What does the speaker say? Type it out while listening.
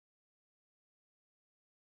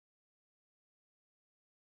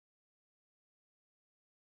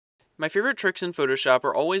My favorite tricks in Photoshop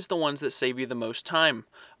are always the ones that save you the most time.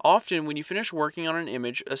 Often, when you finish working on an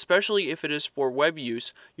image, especially if it is for web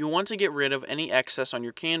use, you'll want to get rid of any excess on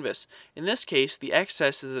your canvas. In this case, the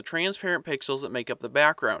excess is the transparent pixels that make up the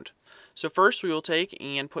background. So first we will take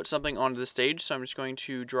and put something onto the stage, so I'm just going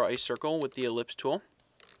to draw a circle with the ellipse tool.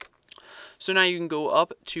 So now you can go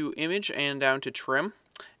up to Image and down to Trim.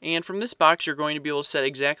 And from this box, you're going to be able to set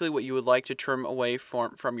exactly what you would like to trim away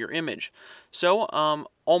from your image. So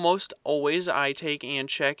almost always I take and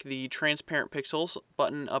check the transparent pixels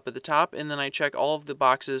button up at the top, and then I check all of the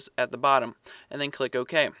boxes at the bottom, and then click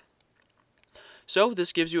OK. So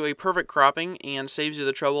this gives you a perfect cropping and saves you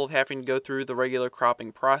the trouble of having to go through the regular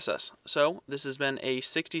cropping process. So this has been a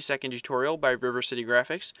 60-second tutorial by River City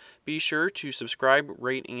Graphics. Be sure to subscribe,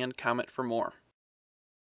 rate, and comment for more.